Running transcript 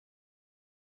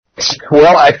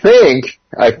Well, I think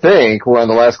we're on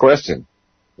the last question,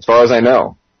 as far as I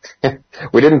know.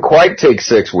 We didn't quite take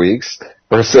 6 weeks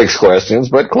for 6 questions,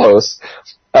 but close.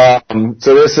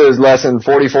 So this is lesson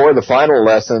 44, the final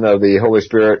lesson of the Holy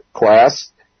Spirit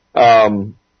class.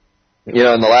 In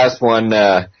the last one,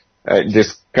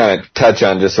 just kind of touch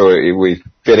on, just so we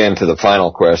fit into the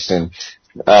final question.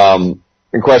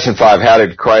 In question 5, how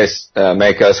did Christ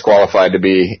make us qualified to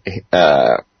be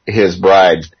his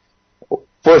bride?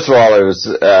 First of all, it was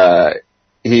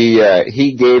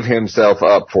he gave himself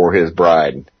up for his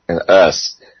bride and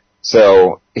us.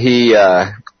 So he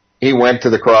went to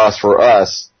the cross for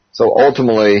us. So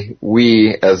ultimately,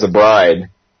 we as a bride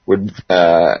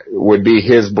would be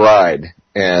his bride.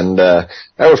 And that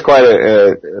was quite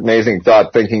an amazing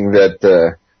thought, thinking that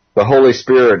the Holy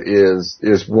Spirit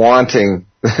is wanting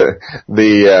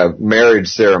the marriage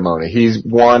ceremony. He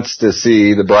wants to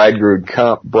see the bridegroom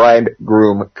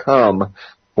come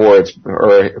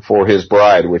for his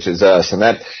bride, which is us. And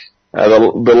that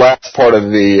the last part of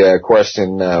the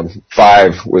question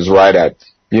 5 was right at.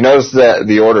 You notice that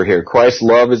the order here. Christ's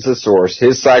love is the source,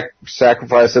 his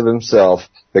sacrifice of himself,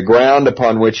 the ground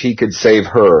upon which he could save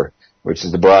her, which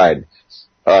is the bride,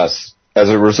 us. As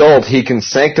a result, he can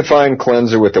sanctify and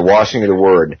cleanse her with the washing of the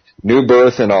word, new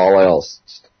birth and all else.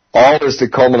 All is to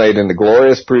culminate in the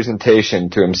glorious presentation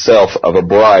to himself of a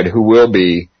bride who will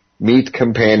be meet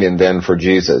companion then for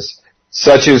Jesus.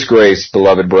 Such is grace,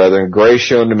 beloved brethren, grace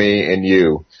shown to me and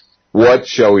you. What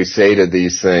shall we say to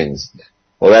these things?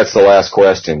 Well, that's the last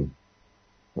question.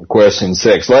 Question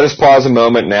 6. Let us pause a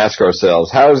moment and ask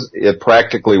ourselves, how is it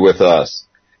practically with us?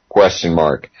 Question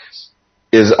mark.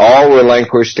 Is all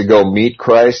relinquished to go meet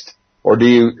Christ? Or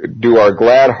do our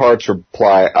glad hearts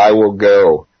reply, I will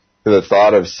go, to the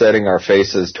thought of setting our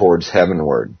faces towards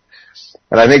heavenward?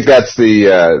 And I think that's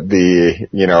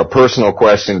the personal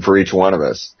question for each one of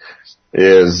us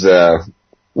is,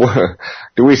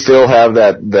 do we still have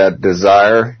that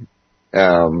desire,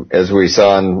 as we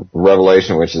saw in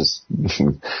Revelation, which is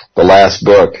the last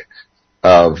book,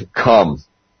 of come?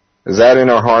 Is that in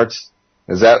our hearts?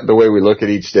 Is that the way we look at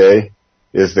each day?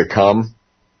 Is to come?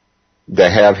 To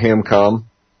have him come?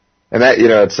 And that,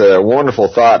 it's a wonderful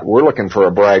thought. We're looking for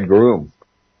a bridegroom.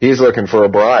 He's looking for a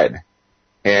bride.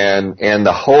 And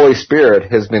the Holy Spirit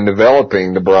has been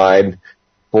developing the bride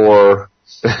for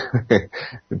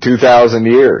 2,000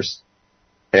 years.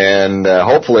 And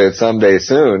hopefully it's someday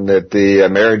soon that the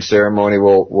marriage ceremony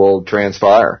will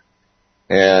transpire.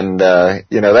 And I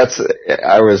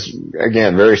was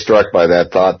again very struck by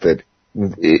that thought that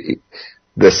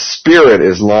the Spirit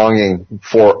is longing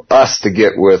for us to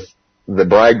get with the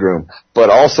bridegroom, but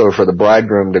also for the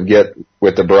bridegroom to get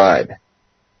with the bride.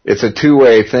 It's a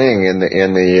two-way thing in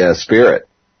the Spirit.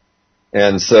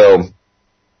 And so,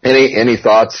 any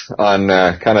thoughts on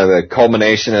kind of the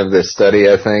culmination of this study?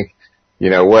 I think,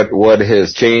 what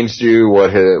has changed you?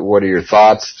 What are your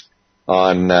thoughts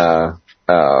on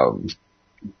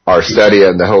our study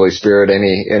of the Holy Spirit?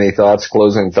 Any thoughts?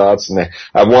 Closing thoughts? And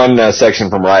I have one section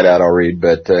from Right Out I'll read,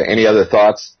 but any other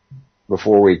thoughts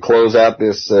before we close out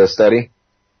this study?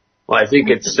 Well, I think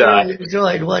it's I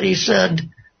enjoyed what he said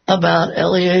about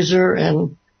Eliezer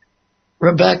and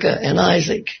Rebecca and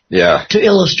Isaac. Yeah. To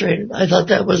illustrate it. I thought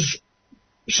that was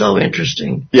so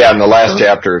interesting. Yeah, in the last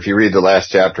chapter, if you read the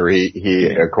last chapter, he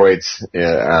equates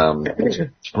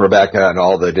Rebecca and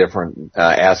all the different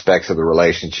aspects of the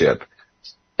relationship,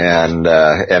 and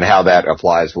how that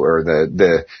applies where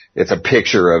it's a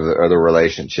picture of the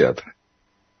relationship.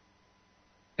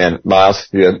 And Miles,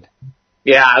 you had?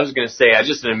 Yeah, I was going to say,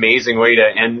 just an amazing way to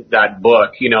end that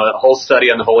book. The whole study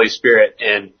on the Holy Spirit,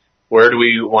 and where do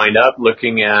we wind up?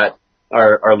 Looking at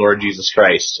our Lord Jesus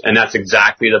Christ. And that's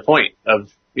exactly the point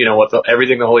of,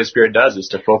 everything the Holy Spirit does is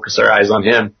to focus our eyes on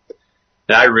him.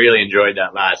 And I really enjoyed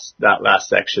that last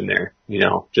section there,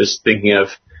 just thinking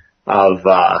of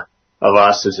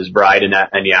us as his bride, and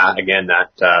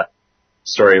that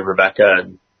story of Rebecca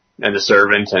and the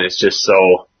servant. And it's just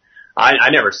so, I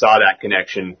never saw that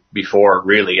connection before,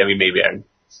 really. I mean, maybe I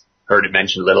heard it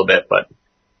mentioned a little bit, but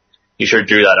he sure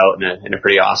drew that out in a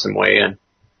pretty awesome way.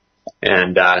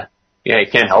 And you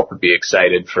can't help but be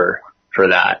excited for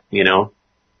that,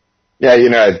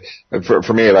 Yeah,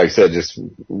 for me, like I said, just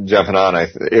jumping on, it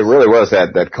really was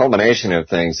that culmination of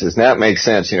things. Does that make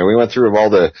sense? We went through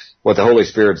what the Holy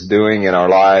Spirit's doing in our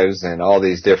lives and all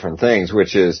these different things,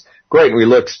 which is great. We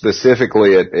looked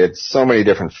specifically at so many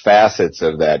different facets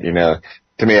of that.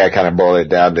 To me, I kind of boil it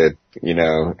down to,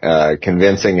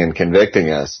 convincing and convicting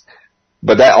us.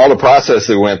 But all the process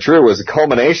that we went through was the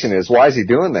culmination is, why is he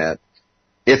doing that?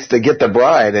 It's to get the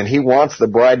bride, and he wants the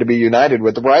bride to be united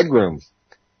with the bridegroom.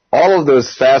 all of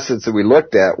those facets that we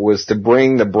looked at was to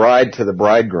bring the bride to the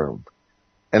bridegroom.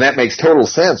 And that makes total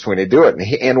sense when you do it.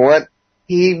 And what?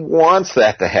 He wants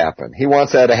that to happen. He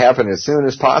wants that to happen as soon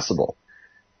as possible.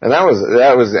 And that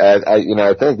was,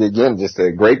 I think again, just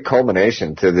a great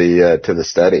culmination to the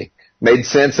study. Made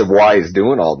sense of why he's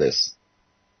doing all this.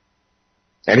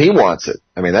 And he wants it.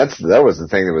 I mean, that was the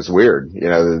thing that was weird.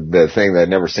 The thing that I'd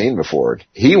never seen before.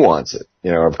 He wants it.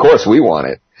 Of course we want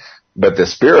it, but the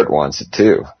Spirit wants it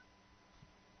too.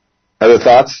 Other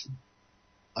thoughts?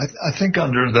 I think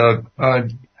under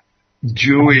the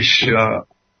Jewish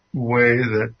way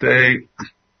that they,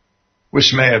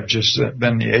 which may have just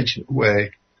been the ancient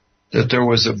way, that there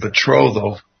was a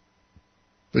betrothal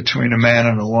between a man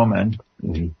and a woman,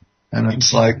 mm-hmm. and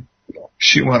it's like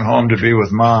she went home to be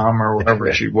with mom or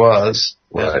wherever she was.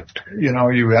 Right. You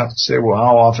have to say, well,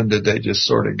 how often did they just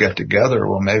sort of get together?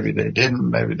 Well, maybe they didn't,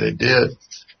 maybe they did.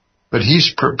 But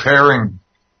he's preparing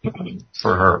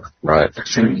for her. Right.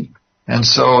 And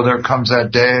so there comes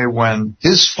that day when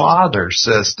his father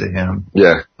says to him,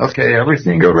 yeah, okay,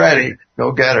 everything's ready.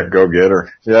 Go get her. Go get her.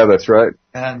 Yeah, that's right.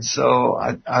 And so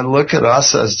I look at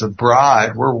us as the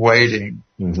bride. We're waiting.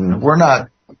 Mm-hmm. We're not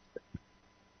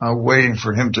waiting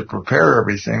for him to prepare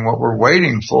everything. What we're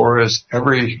waiting for is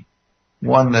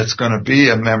everyone that's going to be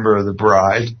a member of the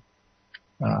bride.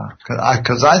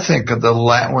 Cause I think of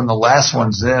when the last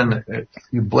one's in,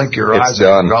 you blink your eyes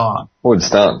and it's gone. Well,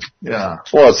 it's done. Yeah.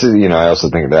 Well, I also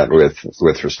think of that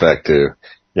with respect to,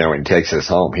 when he takes us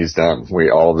home, he's done.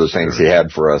 All of the things he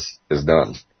had for us is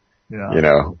done.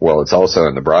 Yeah. Well, it's also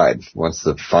in the bride. Once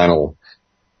the final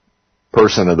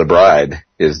person of the bride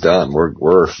is done,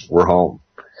 we're home.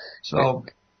 So,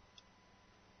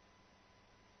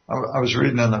 I was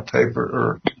reading in the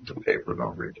paper,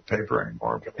 don't read the paper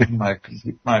anymore, but in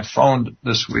my phone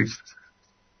this week,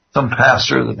 some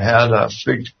pastor that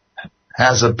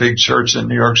has a big church in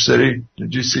New York City.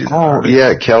 Did you see that? Oh,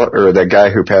 yeah, or that guy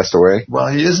who passed away? Well,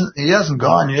 he hasn't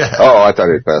gone yet. Oh, I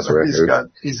thought he passed away.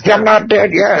 I'm not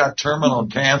dead yet. He's got terminal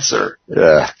cancer.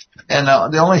 Yeah. And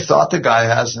the only thought the guy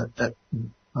has,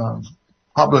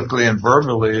 publicly and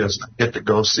verbally, is get to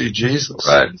go see Jesus.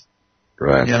 Right.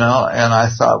 Right. And I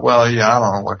thought, well, I don't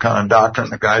know what kind of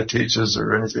doctrine the guy teaches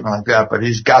or anything like that, but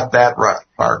he's got that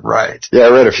part right. Yeah,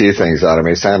 I read a few things on him.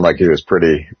 He sounded like he was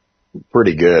pretty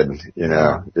good,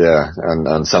 yeah,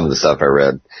 on some of the stuff I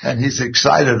read. And he's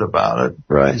excited about it.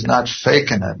 Right. He's not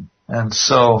faking it. And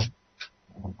so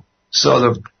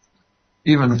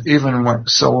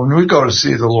when we go to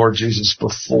see the Lord Jesus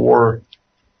before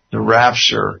the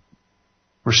rapture,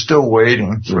 we're still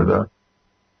waiting for the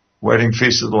wedding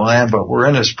feast of the Lamb, but we're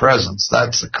in his presence.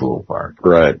 That's the cool part.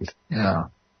 Right. Yeah.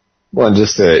 Well, and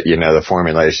just the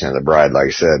formulation of the bride, like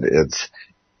I said,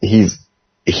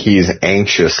 he's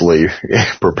anxiously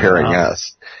preparing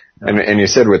us. Yeah. And you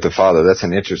said with the Father, that's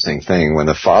an interesting thing. When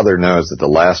the Father knows that the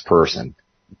last person,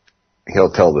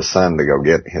 he'll tell the Son to go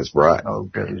get his bride. Oh,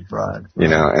 get his bride.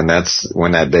 And that's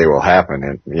when that day will happen.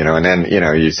 And, and then,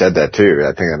 you said that too.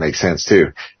 I think that makes sense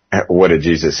too. What did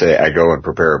Jesus say? I go and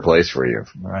prepare a place for you.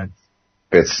 Right.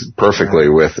 It's perfectly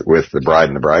with the bride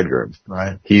and the bridegroom.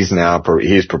 Right. He's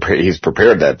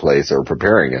prepared that place or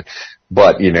preparing it.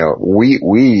 But,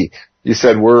 you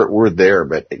said we're there,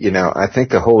 but, I think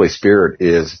the Holy Spirit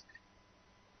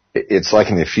it's like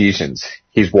in Ephesians.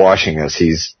 He's washing us.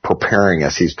 He's preparing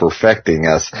us. He's perfecting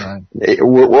us. Right.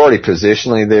 We're already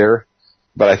positionally there,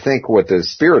 but I think what the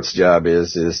Spirit's job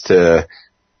is to,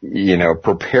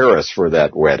 prepare us for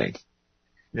that wedding.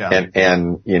 Yeah.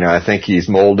 And, I think he's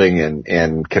molding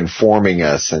and conforming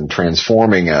us and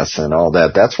transforming us and all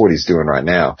that. That's what he's doing right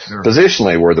now. Sure.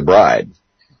 Positionally, we're the bride.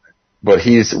 But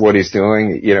what he's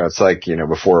doing, it's like,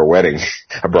 before a wedding,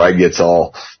 a bride gets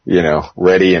all,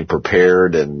 ready and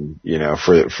prepared and,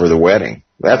 for the wedding.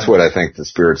 That's what I think the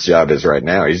Spirit's job is right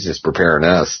now. He's just preparing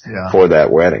us for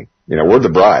that wedding. We're the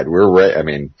bride.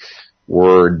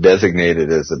 We're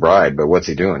designated as the bride, but what's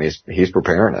he doing? He's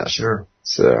preparing us. Sure.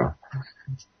 So.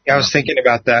 I was thinking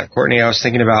about that, Courtney. I was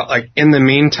thinking about, like, in the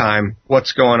meantime,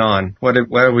 what's going on? What have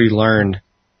we learned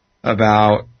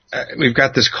about, we've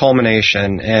got this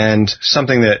culmination and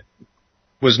something that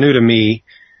was new to me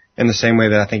in the same way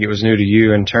that I think it was new to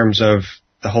you in terms of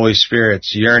the Holy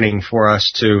Spirit's yearning for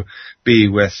us to be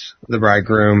with the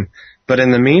bridegroom. But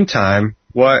in the meantime,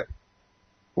 what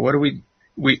do we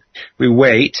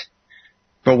wait,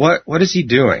 but what is he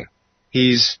doing?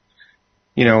 He's,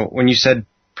 when you said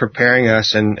preparing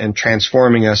us and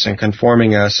transforming us and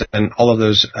conforming us and all of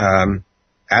those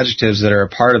adjectives that are a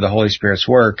part of the Holy Spirit's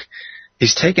work,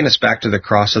 he's taking us back to the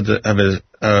cross of the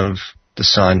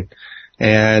Son,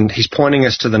 and he's pointing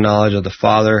us to the knowledge of the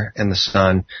Father and the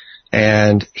Son.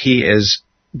 And he is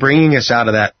bringing us out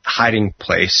of that hiding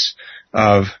place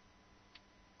of,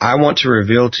 I want to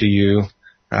reveal to you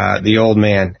the old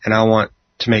man, and I want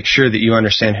to make sure that you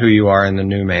understand who you are in the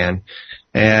new man.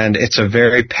 And it's a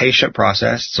very patient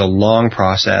process. It's a long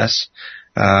process.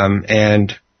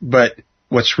 But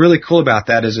what's really cool about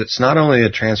that is it's not only the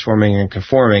transforming and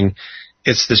conforming,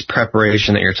 it's this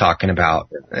preparation that you're talking about.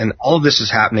 And all of this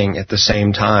is happening at the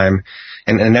same time.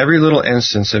 And in every little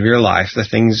instance of your life, the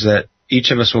things that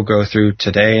each of us will go through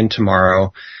today and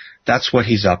tomorrow, that's what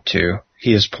he's up to.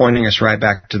 He is pointing us right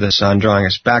back to the Son, drawing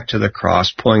us back to the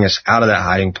cross, pulling us out of that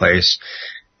hiding place,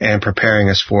 and preparing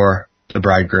us for the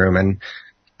bridegroom. And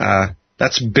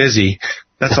that's busy.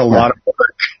 That's a lot of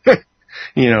work.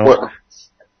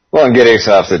 Well, and getting us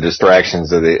off the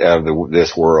distractions of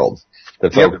this world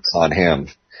to focus on him.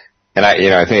 And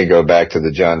I think I go back to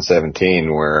the John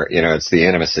 17 where, it's the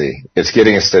intimacy. It's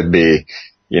getting us to be,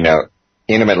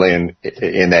 intimately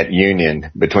in that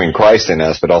union between Christ and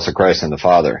us, but also Christ and the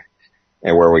Father.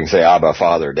 And where we can say, Abba,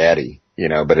 Father, Daddy,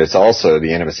 but it's also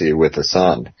the intimacy with the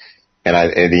Son. And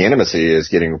the intimacy is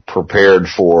getting prepared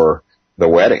for the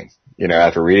wedding.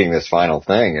 After reading this final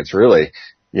thing, it's really,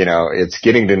 it's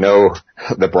getting to know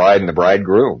the bride and the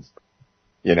bridegroom.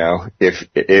 It'd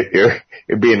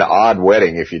be an odd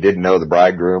wedding if you didn't know the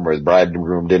bridegroom or the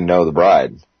bridegroom didn't know the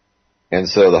bride. And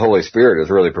so the Holy Spirit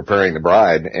is really preparing the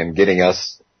bride and getting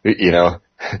us,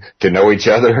 to know each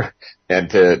other and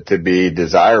to be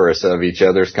desirous of each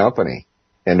other's company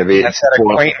and to be. That's that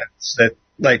acquaintance, that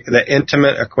like the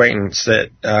intimate acquaintance that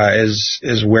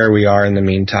is where we are in the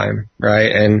meantime,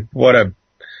 right? And what a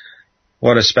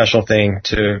special thing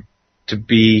to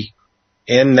be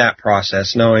in that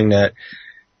process, knowing that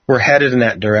we're headed in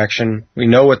that direction. We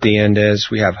know what the end is.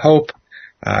 We have hope.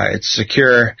 It's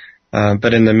secure.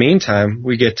 But in the meantime,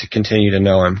 we get to continue to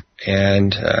know him.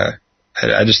 And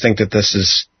I just think that this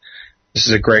is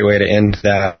a great way to end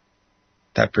that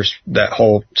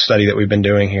whole study that we've been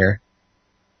doing here.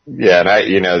 Yeah, and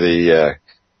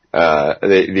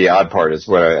the odd part is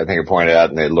what I think I pointed out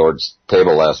in the Lord's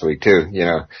table last week too.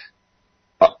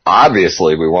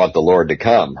 Obviously we want the Lord to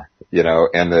come,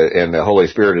 and the Holy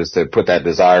Spirit is to put that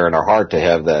desire in our heart to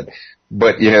have that.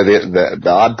 But the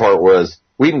odd part was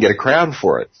we can get a crown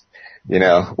for it.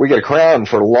 We get a crown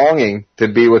for longing to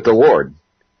be with the Lord.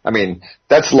 I mean,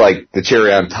 that's like the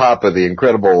cherry on top of the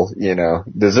incredible,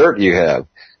 dessert you have,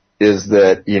 is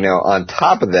that, on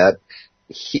top of that,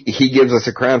 he gives us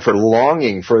a crown for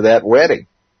longing for that wedding,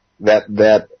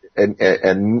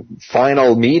 and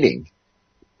final meeting.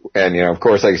 And, of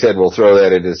course, like I said, we'll throw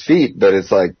that at his feet, but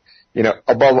it's like,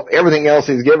 above everything else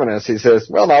he's given us, he says,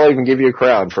 well, I'll even give you a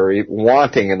crown for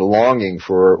wanting and longing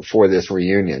for this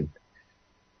reunion.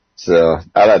 So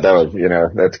I thought that was,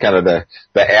 that's kind of the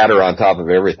adder on top of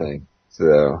everything.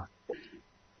 So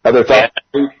other thoughts?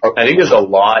 Yeah, I think there's a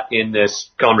lot in this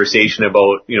conversation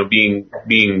about, being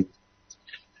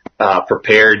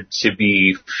prepared to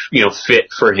be, fit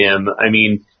for him. I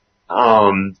mean,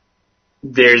 I'm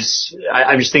just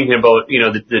thinking about,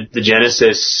 the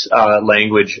Genesis,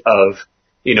 language of,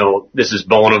 this is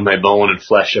bone of my bone and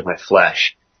flesh of my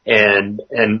flesh. And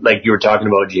like you were talking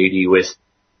about, JD, with,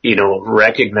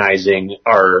 recognizing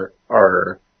our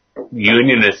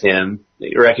union with him,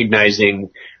 recognizing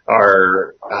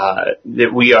that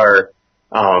we are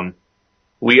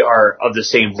of the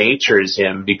same nature as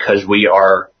him because we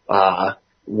are,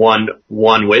 one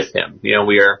with him. We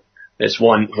are this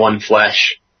one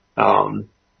flesh, kind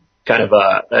of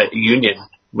a union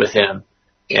with him.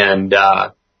 And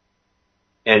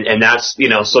that's,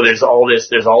 so there's all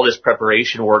this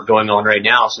preparation work going on right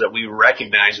now so that we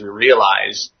recognize and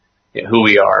realize who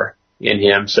we are in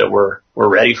him. So we're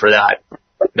ready for that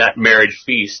marriage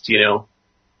feast,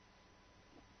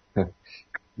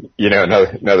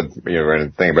 Another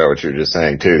thing about what you were just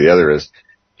saying too. The other is,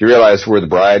 do you realize we're the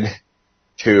bride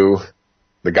to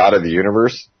the God of the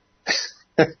universe?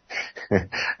 I'd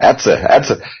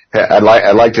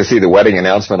like to see the wedding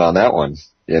announcement on that one.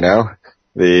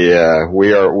 We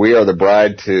are the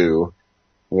bride to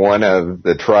one of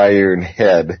the triune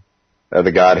head of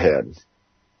the Godhead.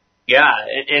 Yeah,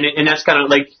 and that's kind of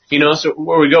like, so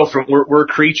where we go from, we're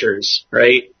creatures,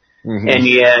 right? Mm-hmm. And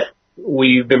yet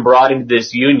we've been brought into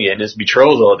this union, this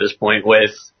betrothal at this point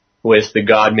with the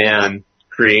God-man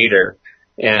creator.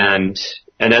 And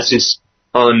that's just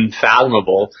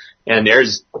unfathomable. And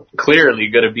there's clearly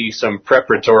going to be some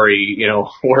preparatory,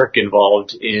 work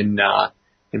involved in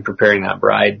preparing that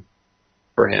bride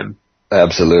for him.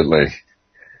 Absolutely.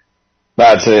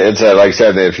 But it's like I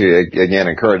said, if you again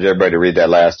encourage everybody to read that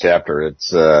last chapter,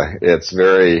 it's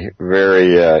very,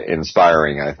 very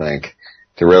inspiring, I think,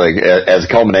 really, as a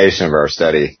culmination of our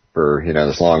study for,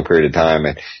 this long period of time,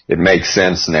 it makes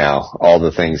sense now, all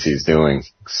the things he's doing.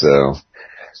 So,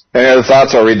 any other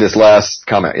thoughts? I'll read this last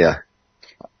comment. Yeah.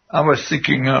 I was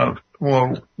thinking of,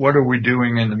 well, what are we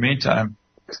doing in the meantime?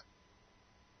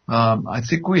 I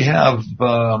think we have,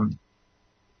 been,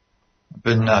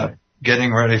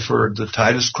 getting ready for the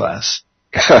Titus class.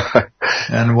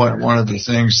 And one of the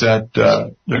things that,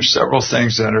 there's several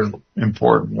things that are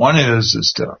important. One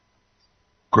is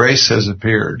grace has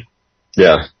appeared.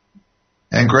 Yeah.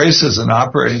 And grace is an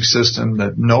operating system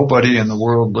that nobody in the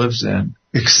world lives in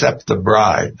except the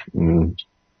bride. Mm.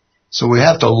 So we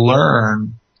have to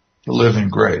learn to live in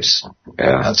grace.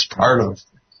 Yeah. That's part of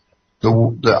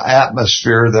the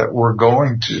atmosphere that we're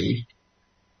going to.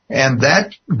 And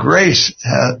that grace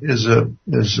is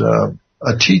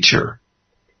a teacher.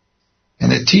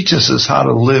 And it teaches us how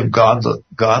to live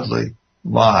godly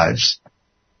lives,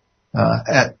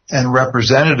 and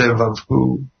representative of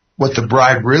what the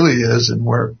bride really is and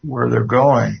where they're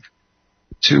going,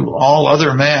 to all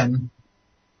other men,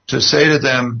 to say to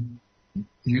them,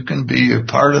 you can be a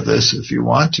part of this if you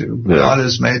want to. Yeah. God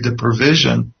has made the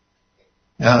provision,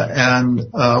 and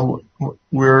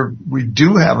we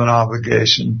do have an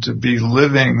obligation to be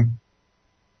living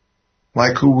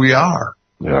like who we are.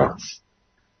 Yeah.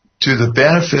 To the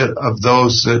benefit of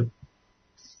those that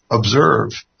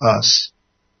observe us,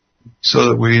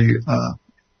 so that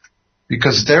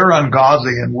because they're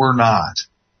ungodly and we're not.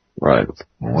 Right.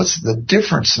 Well, what's the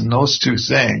difference in those two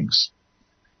things?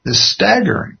 Is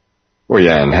staggering. Well,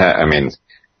 yeah, and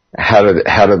how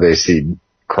do they see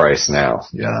Christ now?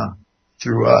 Yeah,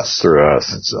 through us. Through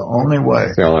us. It's the only way.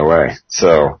 It's the only way.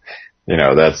 So,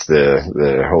 that's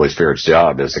the Holy Spirit's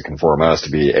job, is to conform us to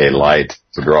be a light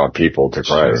to draw people to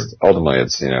Christ. Sure. Ultimately,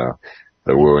 it's, the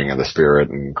wooing of the Spirit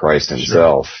and Christ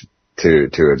himself to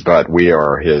it. But we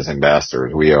are his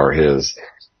ambassadors. We are his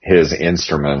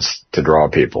instruments to draw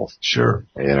people. Sure.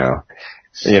 The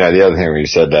other thing when you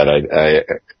said that,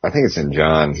 I think it's in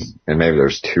John, and maybe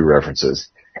there's two references.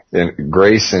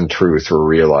 Grace and truth were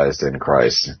realized in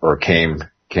Christ, or came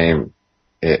in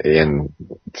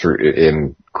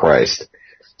Christ.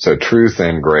 So truth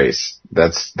and grace.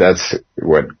 That's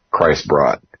what Christ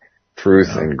brought.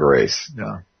 Truth and grace.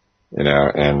 Yeah.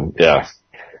 And yeah.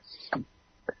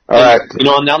 All right.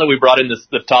 Now that we brought in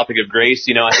the topic of grace,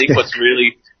 I think what's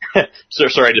really,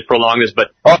 sorry to prolong this,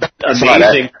 but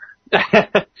amazing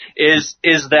is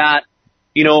that,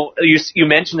 you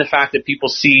mentioned the fact that people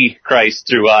see Christ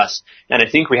through us. And I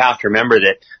think we have to remember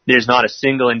that there's not a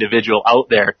single individual out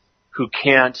there who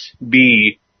can't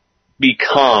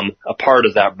become a part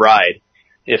of that bride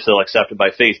if they'll accept it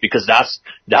by faith, because that's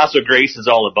what grace is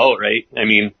all about, right?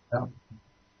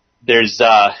 There's,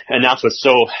 and that's what's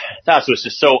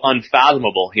just so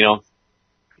unfathomable,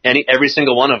 every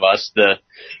single one of us, the,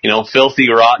 filthy,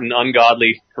 rotten,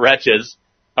 ungodly wretches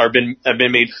have been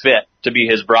made fit to be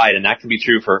his bride. And that can be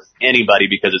true for anybody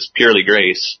because it's purely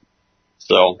grace.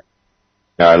 So.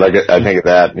 No, I think of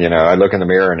that, I look in the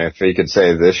mirror, and if he could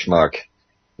save this schmuck,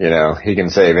 he can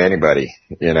save anybody,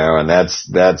 and that's,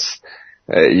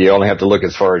 you only have to look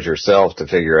as far as yourself to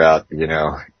figure out,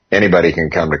 anybody can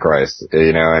come to Christ,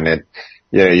 and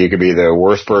you could be the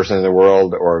worst person in the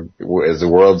world, or as the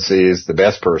world sees, the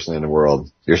best person in the world.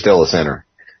 You're still a sinner,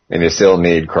 and you still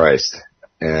need Christ.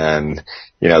 And,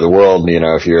 the world,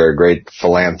 if you're a great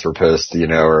philanthropist,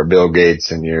 or Bill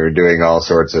Gates, and you're doing all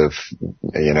sorts of,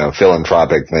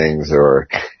 philanthropic things, or,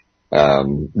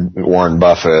 Warren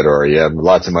Buffett, or you have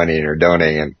lots of money and you're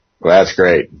donating, and well, that's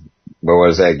great. But what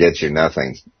does that get you?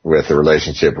 Nothing with the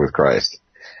relationship with Christ.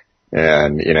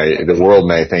 And, the world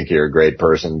may think you're a great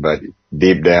person, but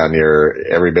deep down you're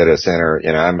every bit a sinner.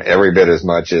 I'm every bit as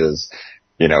much as,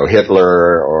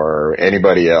 Hitler or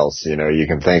anybody else, you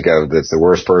can think of that's the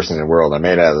worst person in the world. I'm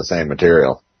made out of the same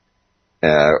material,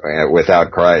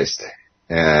 without Christ.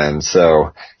 And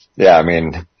so, yeah,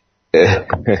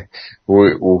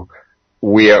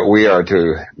 we are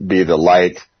to be the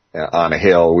light on a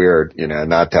hill. We are,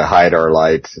 not to hide our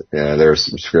light. There's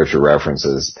some scripture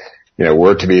references.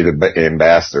 We're to be the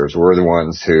ambassadors. We're the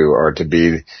ones who are to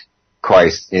be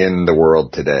Christ in the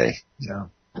world today. Yeah.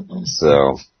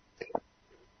 So.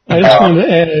 I just wanted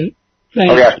to add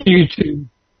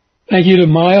thank you to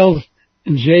Miles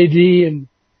and JD and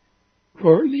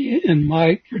Courtney and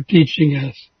Mike for teaching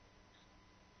us.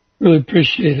 Really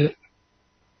appreciate it.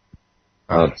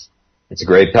 It's a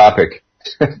great topic.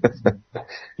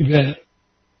 You bet.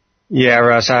 Yeah,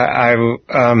 Russ, I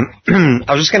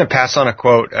was just going to pass on a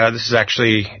quote. This is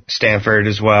actually Stanford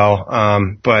as well.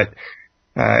 But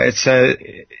it says,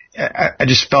 I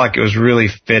just felt like it was really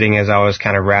fitting as I was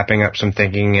kind of wrapping up some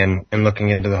thinking and looking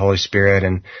into the Holy Spirit.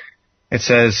 And it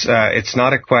says, it's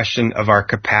not a question of our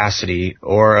capacity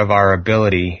or of our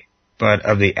ability, but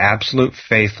of the absolute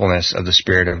faithfulness of the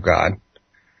Spirit of God.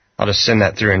 I'll just send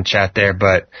that through in chat there.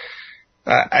 But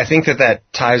I think that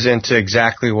ties into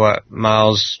exactly what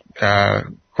Miles,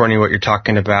 Courtney, what you're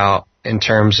talking about in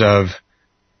terms of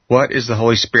what is the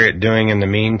Holy Spirit doing in the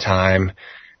meantime.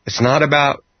 It's not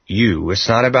about you. It's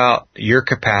not about your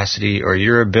capacity or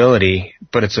your ability,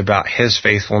 but it's about His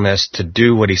faithfulness to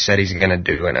do what He said He's going to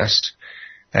do in us.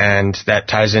 And that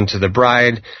ties into the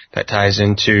bride, that ties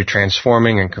into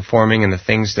transforming and conforming and the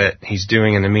things that He's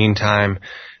doing in the meantime.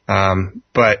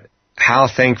 But how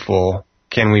thankful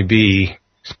can we be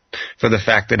for the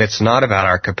fact that it's not about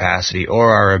our capacity or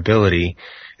our ability,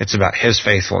 it's about His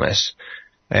faithfulness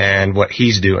and what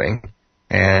He's doing.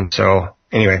 And so,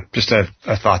 anyway, just a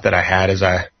thought that I had as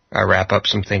I wrap up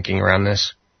some thinking around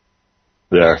this.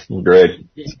 Yeah, great.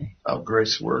 How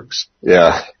grace works.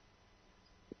 Yeah.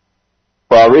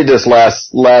 Well, I'll read this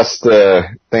last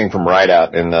thing from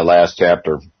Rideout in the last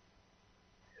chapter.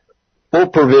 Full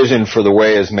provision for the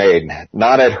way is made,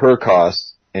 not at her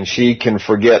cost, and she can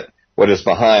forget what is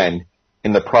behind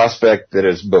in the prospect that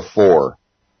is before.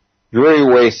 Dreary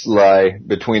wastes lie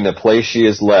between the place she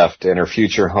has left and her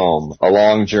future home, a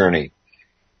long journey.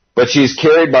 But she is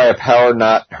carried by a power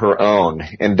not her own,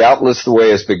 and doubtless the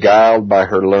way is beguiled by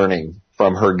her learning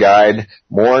from her guide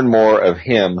more and more of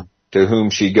Him to whom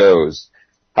she goes.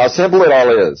 How simple it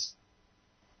all is.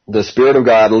 The Spirit of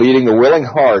God leading the willing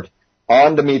heart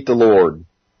on to meet the Lord.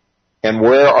 And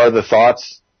where are the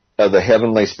thoughts of the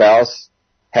heavenly spouse?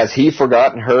 Has He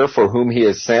forgotten her for whom He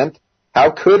is sent?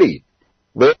 How could He?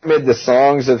 There amid the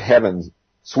songs of heaven,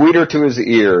 sweeter to His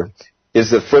ear, is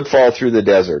the footfall through the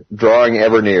desert, drawing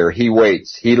ever near. He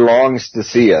waits. He longs to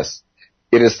see us.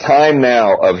 It is time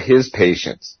now of His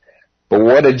patience. But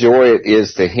what a joy it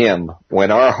is to Him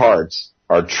when our hearts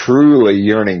are truly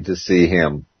yearning to see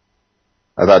Him.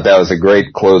 I thought that was a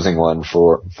great closing one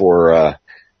for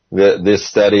this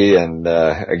study, and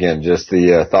again, just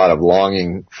the thought of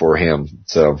longing for Him.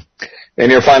 So,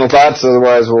 any your final thoughts?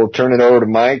 Otherwise, we'll turn it over to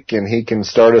Mike, and he can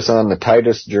start us on the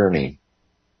Titus journey.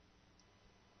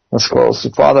 Let's close.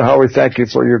 So, Father, how we thank You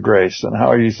for Your grace, and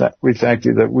how we thank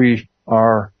You that we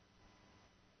are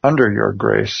under Your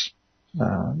grace,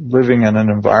 living in an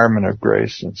environment of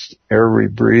grace. It's air we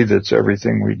breathe. It's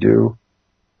everything we do.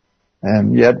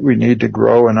 And yet we need to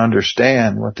grow and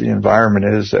understand what the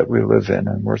environment is that we live in.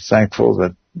 And we're thankful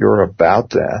that You're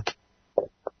about that,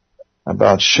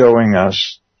 about showing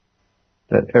us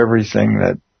that everything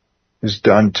that is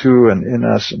done to and in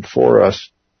us and for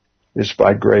us is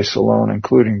by grace alone,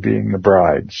 including being the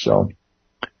bride. So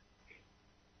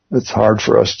it's hard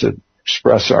for us to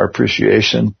express our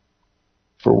appreciation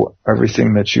for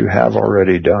everything that You have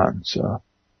already done. So,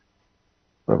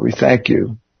 but we thank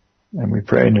You. And we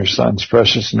pray in Your Son's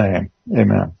precious name.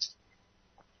 Amen.